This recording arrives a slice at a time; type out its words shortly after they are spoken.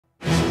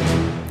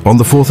On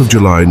the 4th of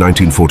July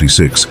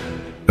 1946,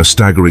 a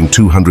staggering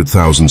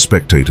 200,000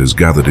 spectators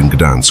gathered in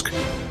Gdansk,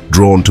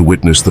 drawn to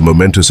witness the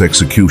momentous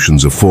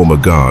executions of former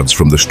guards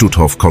from the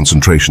Stutthof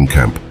concentration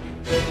camp.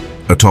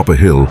 Atop a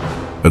hill,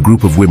 a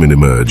group of women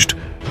emerged,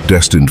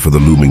 destined for the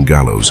looming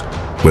gallows,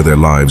 where their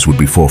lives would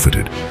be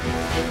forfeited.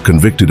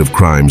 Convicted of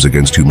crimes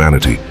against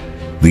humanity,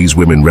 these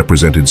women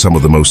represented some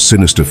of the most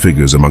sinister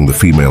figures among the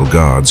female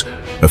guards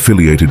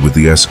affiliated with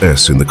the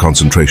SS in the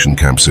concentration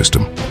camp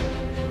system.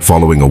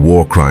 Following a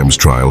war crimes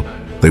trial,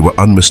 they were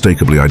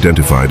unmistakably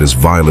identified as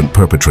violent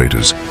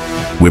perpetrators,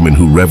 women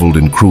who reveled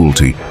in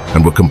cruelty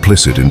and were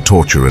complicit in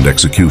torture and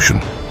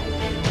execution.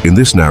 In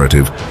this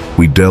narrative,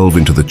 we delve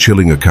into the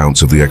chilling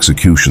accounts of the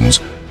executions,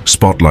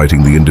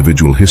 spotlighting the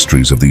individual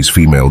histories of these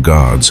female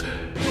guards,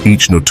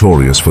 each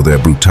notorious for their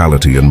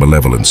brutality and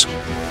malevolence.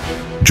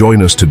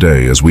 Join us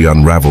today as we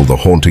unravel the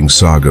haunting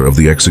saga of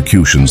the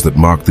executions that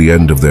marked the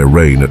end of their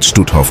reign at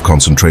Stutthof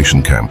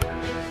concentration camp.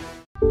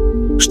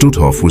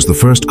 Stutthof was the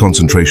first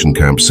concentration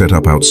camp set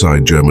up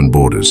outside German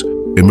borders.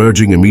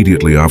 Emerging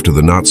immediately after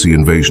the Nazi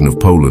invasion of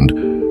Poland,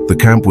 the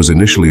camp was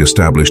initially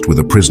established with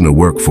a prisoner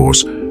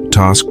workforce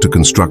tasked to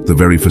construct the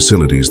very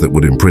facilities that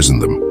would imprison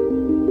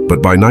them.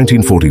 But by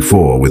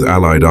 1944, with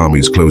Allied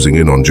armies closing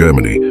in on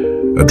Germany,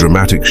 a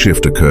dramatic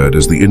shift occurred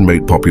as the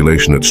inmate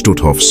population at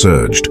Stutthof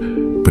surged,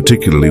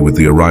 particularly with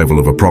the arrival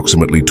of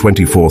approximately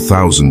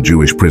 24,000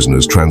 Jewish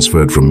prisoners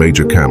transferred from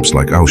major camps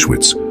like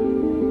Auschwitz.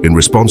 In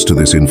response to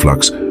this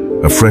influx,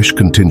 a fresh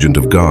contingent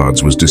of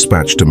guards was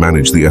dispatched to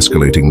manage the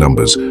escalating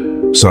numbers,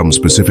 some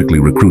specifically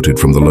recruited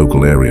from the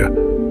local area.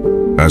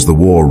 As the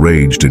war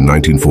raged in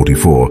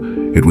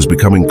 1944, it was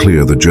becoming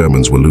clear the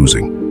Germans were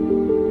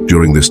losing.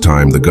 During this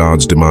time, the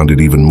guards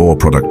demanded even more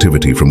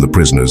productivity from the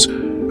prisoners,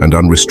 and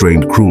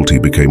unrestrained cruelty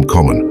became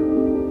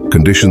common.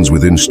 Conditions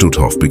within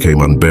Stutthof became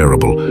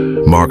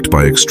unbearable, marked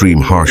by extreme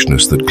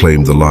harshness that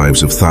claimed the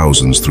lives of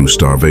thousands through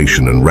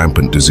starvation and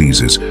rampant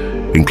diseases,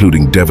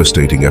 including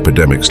devastating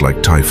epidemics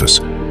like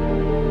typhus.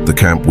 The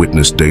camp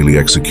witnessed daily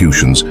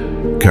executions,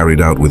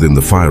 carried out within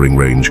the firing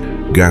range,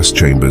 gas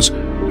chambers,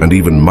 and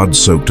even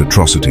mud-soaked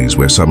atrocities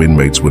where some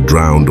inmates were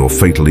drowned or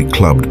fatally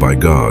clubbed by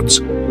guards.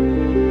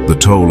 The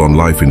toll on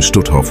life in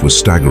Stutthof was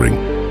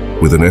staggering,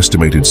 with an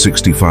estimated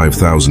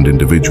 65,000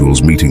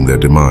 individuals meeting their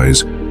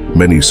demise,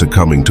 many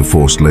succumbing to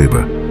forced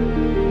labor.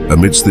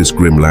 Amidst this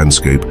grim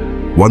landscape,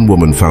 one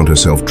woman found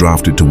herself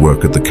drafted to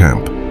work at the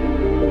camp.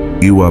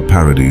 Iwa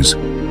Paradis,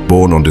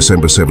 born on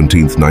December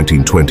 17,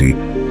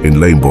 1920, in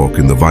Lemberg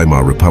in the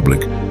Weimar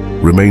Republic,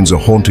 remains a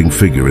haunting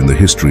figure in the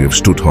history of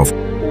Stutthof.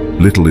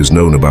 Little is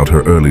known about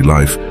her early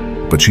life,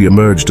 but she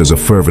emerged as a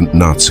fervent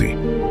Nazi,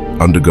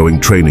 undergoing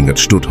training at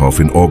Stutthof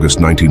in August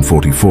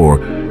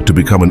 1944 to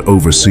become an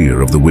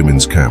overseer of the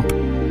women's camp.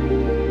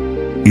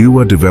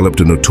 Iwa developed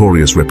a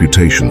notorious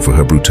reputation for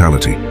her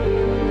brutality.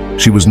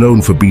 She was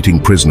known for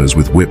beating prisoners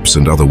with whips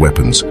and other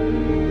weapons.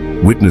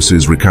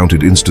 Witnesses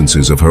recounted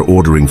instances of her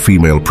ordering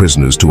female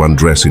prisoners to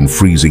undress in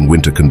freezing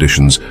winter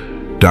conditions,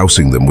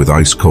 dousing them with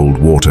ice-cold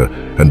water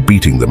and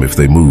beating them if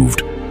they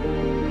moved.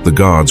 The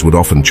guards would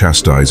often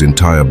chastise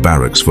entire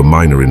barracks for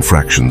minor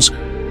infractions.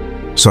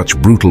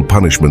 Such brutal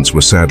punishments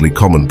were sadly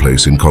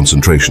commonplace in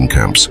concentration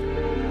camps.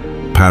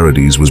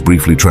 Paradis was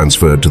briefly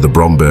transferred to the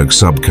Bromberg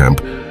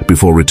sub-camp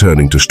before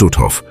returning to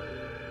Stutthof.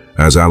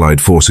 As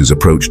Allied forces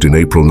approached in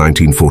April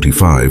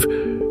 1945,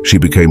 she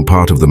became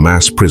part of the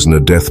mass prisoner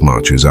death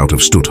marches out of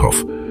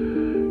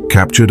Stutthof.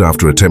 Captured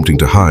after attempting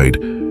to hide,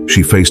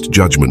 she faced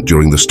judgment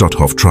during the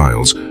Stutthof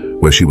trials,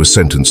 where she was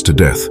sentenced to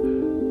death.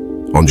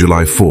 On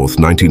July 4,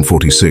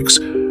 1946,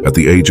 at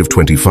the age of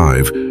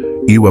 25,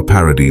 Iwa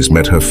Paradis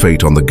met her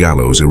fate on the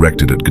gallows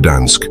erected at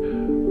Gdansk.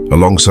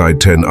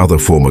 Alongside 10 other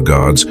former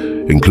guards,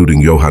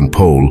 including Johann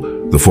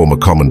Pohl, the former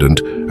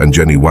commandant, and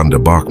Jenny Wanda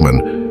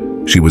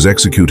Bachmann, she was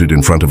executed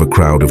in front of a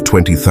crowd of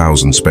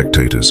 20,000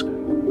 spectators.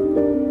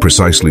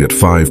 Precisely at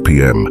 5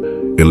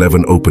 p.m.,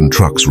 11 open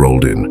trucks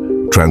rolled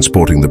in,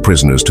 transporting the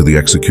prisoners to the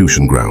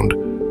execution ground.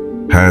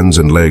 Hands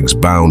and legs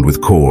bound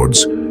with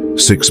cords,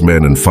 6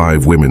 men and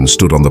 5 women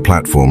stood on the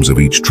platforms of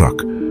each truck.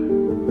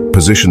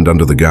 Positioned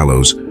under the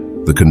gallows,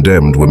 the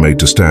condemned were made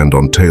to stand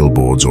on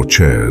tailboards or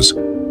chairs.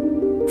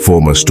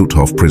 Former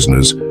Stutthof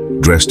prisoners,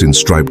 dressed in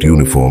striped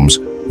uniforms,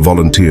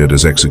 volunteered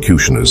as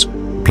executioners,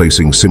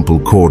 placing simple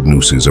cord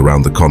nooses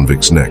around the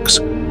convicts' necks.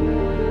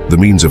 The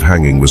means of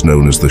hanging was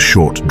known as the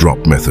short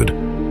drop method.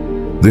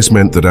 This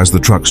meant that as the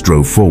trucks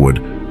drove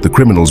forward, the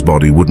criminal's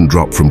body wouldn't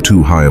drop from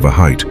too high of a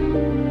height,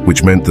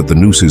 which meant that the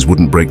nooses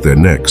wouldn't break their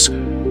necks,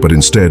 but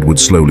instead would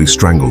slowly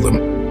strangle them,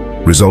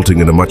 resulting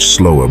in a much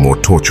slower, more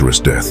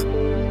torturous death.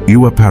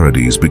 Iwa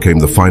Paradis became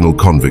the final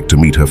convict to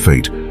meet her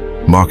fate,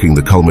 marking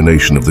the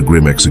culmination of the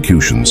grim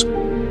executions.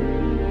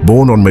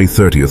 Born on May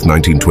 30,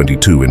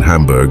 1922 in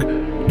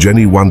Hamburg,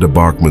 Jenny Wanda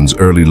Bachmann's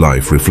early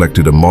life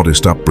reflected a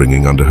modest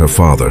upbringing under her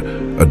father,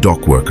 a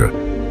dock worker.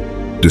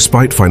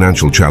 Despite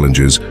financial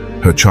challenges,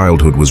 her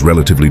childhood was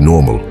relatively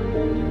normal.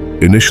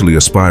 Initially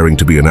aspiring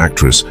to be an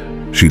actress,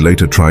 she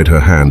later tried her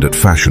hand at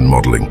fashion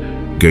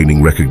modeling,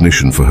 gaining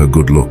recognition for her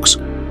good looks.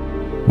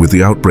 With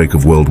the outbreak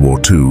of World War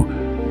II,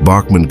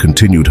 Bachmann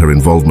continued her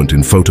involvement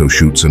in photo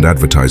shoots and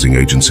advertising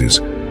agencies.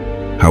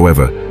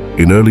 However,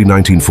 in early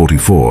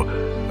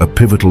 1944, a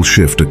pivotal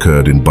shift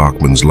occurred in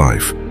Bachmann's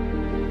life.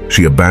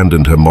 She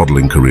abandoned her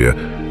modeling career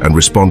and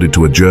responded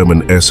to a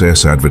German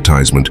SS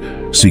advertisement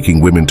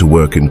seeking women to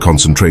work in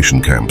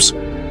concentration camps.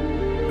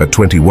 At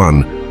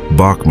 21,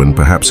 Bachmann,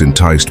 perhaps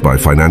enticed by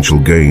financial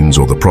gains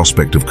or the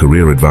prospect of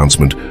career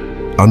advancement,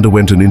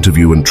 underwent an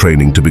interview and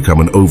training to become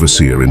an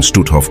overseer in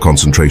Stutthof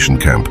concentration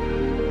camp.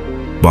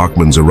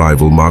 Bachmann's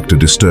arrival marked a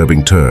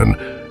disturbing turn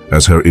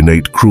as her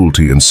innate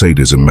cruelty and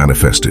sadism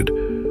manifested.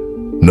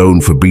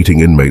 Known for beating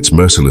inmates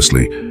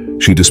mercilessly,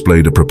 she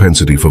displayed a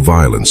propensity for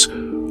violence,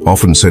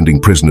 often sending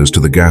prisoners to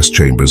the gas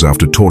chambers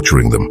after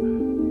torturing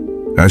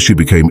them. As she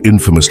became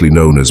infamously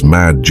known as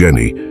Mad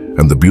Jenny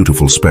and the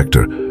Beautiful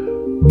Spectre,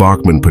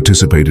 Bachmann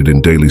participated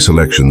in daily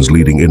selections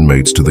leading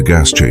inmates to the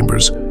gas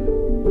chambers.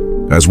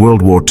 As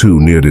World War II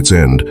neared its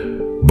end,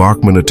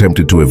 Bachmann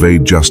attempted to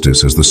evade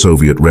justice as the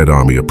Soviet Red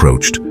Army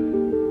approached.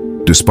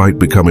 Despite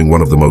becoming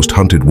one of the most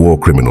hunted war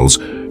criminals,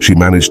 she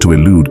managed to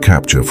elude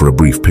capture for a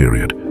brief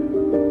period.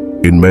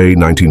 In May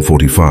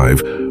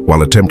 1945,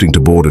 while attempting to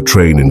board a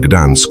train in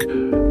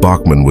Gdansk,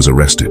 Bachmann was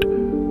arrested.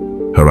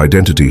 Her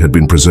identity had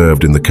been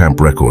preserved in the camp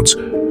records,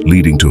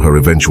 leading to her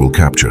eventual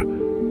capture.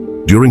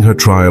 During her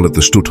trial at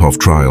the Stutthof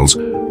trials,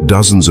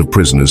 dozens of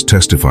prisoners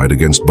testified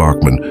against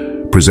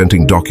Bachmann,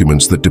 presenting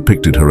documents that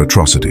depicted her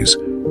atrocities.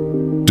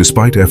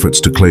 Despite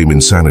efforts to claim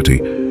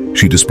insanity,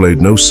 she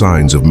displayed no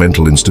signs of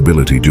mental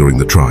instability during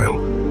the trial.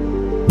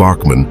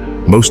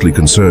 Bachmann, mostly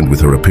concerned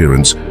with her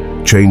appearance,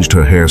 changed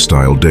her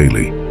hairstyle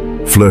daily,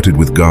 flirted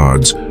with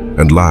guards,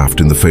 and laughed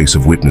in the face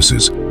of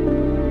witnesses.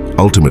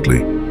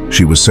 Ultimately,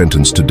 she was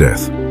sentenced to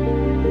death.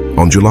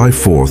 On July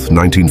 4,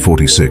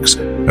 1946,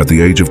 at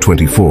the age of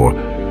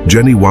 24,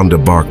 Jenny Wanda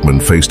Bachmann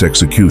faced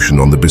execution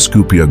on the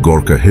Biskupia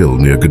Gorka Hill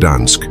near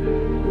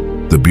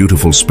Gdansk. The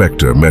Beautiful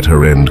Spectre met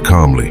her end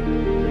calmly.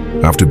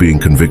 After being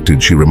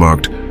convicted, she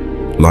remarked,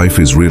 "Life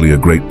is really a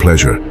great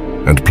pleasure,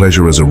 and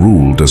pleasure as a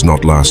rule does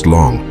not last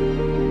long."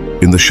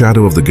 In the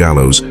shadow of the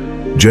gallows,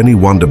 Jenny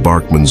Wanda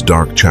Bachmann's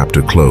dark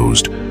chapter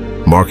closed,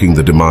 marking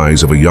the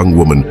demise of a young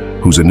woman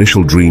whose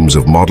initial dreams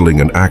of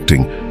modeling and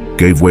acting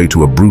gave way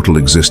to a brutal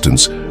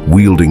existence,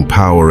 wielding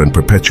power and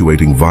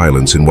perpetuating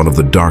violence in one of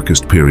the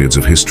darkest periods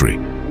of history.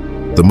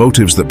 The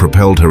motives that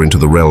propelled her into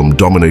the realm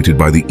dominated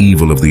by the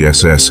evil of the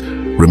SS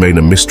remain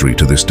a mystery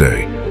to this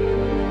day.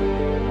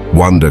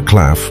 Wanda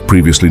Klaff,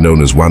 previously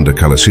known as Wanda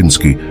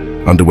Kalasinski,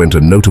 underwent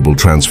a notable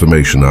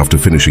transformation after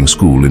finishing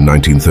school in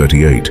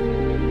 1938.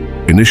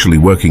 Initially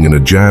working in a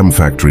jam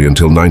factory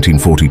until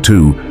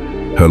 1942,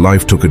 her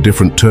life took a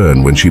different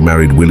turn when she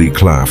married Willy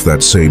Klaff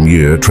that same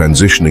year,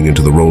 transitioning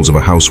into the roles of a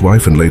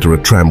housewife and later a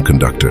tram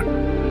conductor.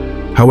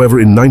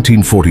 However, in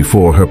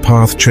 1944, her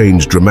path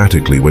changed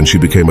dramatically when she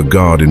became a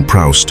guard in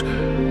Proust,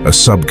 a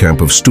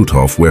subcamp of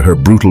Stutthof where her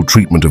brutal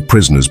treatment of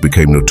prisoners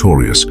became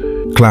notorious.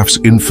 Klaff's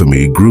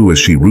infamy grew as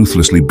she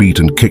ruthlessly beat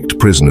and kicked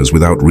prisoners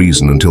without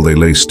reason until they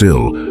lay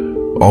still,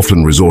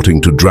 often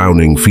resorting to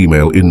drowning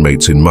female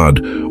inmates in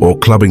mud or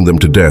clubbing them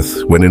to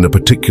death when in a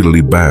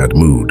particularly bad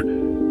mood.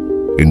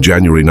 In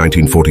January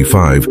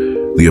 1945,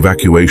 the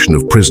evacuation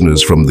of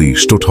prisoners from the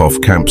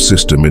Stutthof camp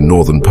system in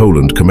northern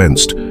Poland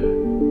commenced.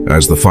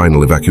 As the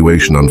final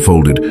evacuation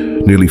unfolded,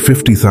 nearly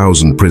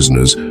 50,000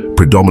 prisoners,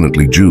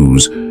 predominantly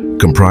Jews,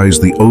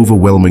 comprised the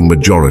overwhelming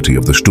majority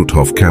of the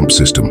Stutthof camp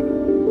system.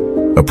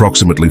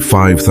 Approximately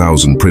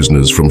 5,000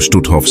 prisoners from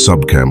Stutthof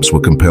subcamps were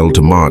compelled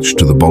to march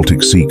to the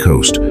Baltic Sea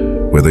coast,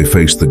 where they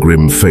faced the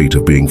grim fate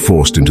of being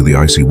forced into the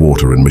icy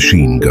water and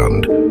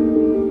machine-gunned.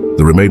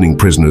 The remaining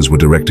prisoners were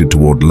directed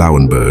toward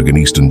Lauenburg in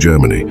eastern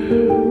Germany.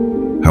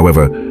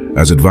 However,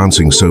 as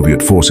advancing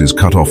Soviet forces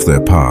cut off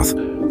their path,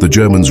 the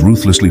Germans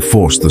ruthlessly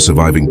forced the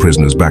surviving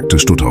prisoners back to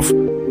Stutthof.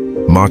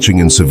 Marching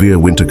in severe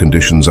winter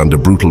conditions under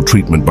brutal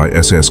treatment by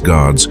SS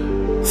guards,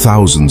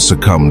 thousands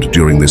succumbed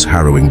during this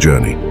harrowing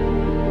journey.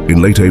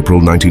 In late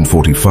April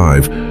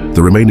 1945,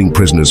 the remaining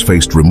prisoners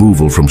faced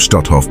removal from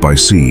Stutthof by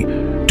sea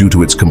due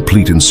to its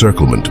complete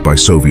encirclement by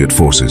Soviet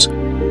forces.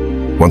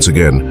 Once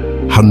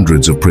again,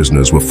 hundreds of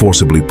prisoners were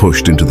forcibly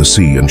pushed into the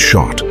sea and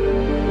shot.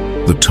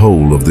 The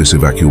toll of this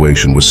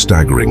evacuation was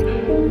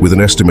staggering, with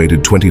an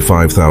estimated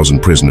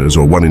 25,000 prisoners,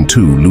 or 1 in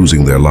 2,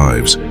 losing their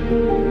lives.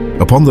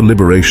 Upon the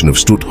liberation of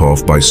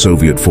Stutthof by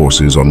Soviet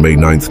forces on May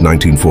 9,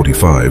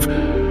 1945,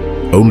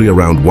 only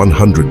around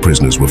 100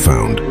 prisoners were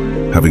found,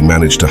 having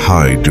managed to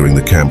hide during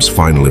the camp's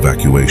final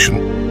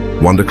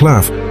evacuation. Wanda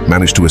Klaff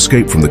managed to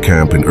escape from the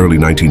camp in early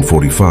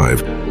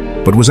 1945,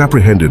 but was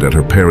apprehended at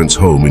her parents'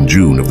 home in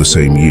June of the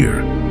same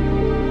year.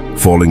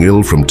 Falling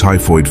ill from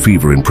typhoid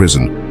fever in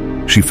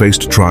prison, she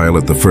faced trial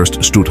at the first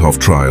Stutthof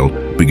trial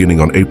beginning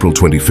on April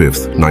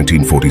 25,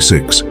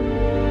 1946.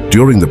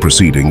 During the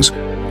proceedings,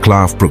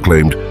 Klaff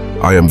proclaimed,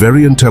 "I am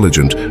very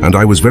intelligent and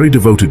I was very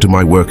devoted to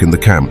my work in the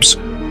camps.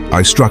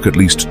 I struck at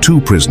least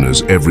 2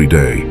 prisoners every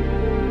day."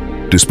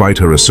 Despite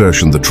her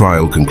assertion, the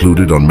trial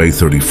concluded on May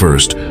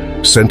 31st,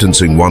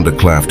 sentencing Wanda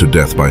Klaff to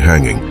death by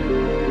hanging.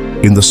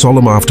 In the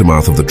solemn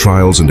aftermath of the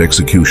trials and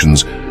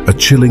executions, a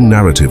chilling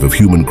narrative of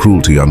human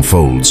cruelty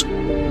unfolds.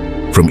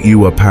 From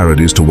Iwa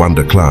parodies to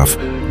Wanda Klaff,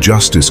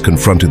 justice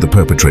confronted the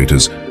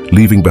perpetrators,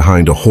 leaving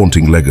behind a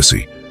haunting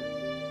legacy.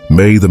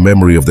 May the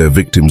memory of their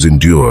victims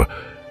endure,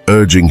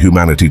 urging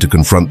humanity to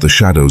confront the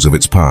shadows of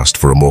its past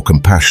for a more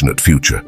compassionate future.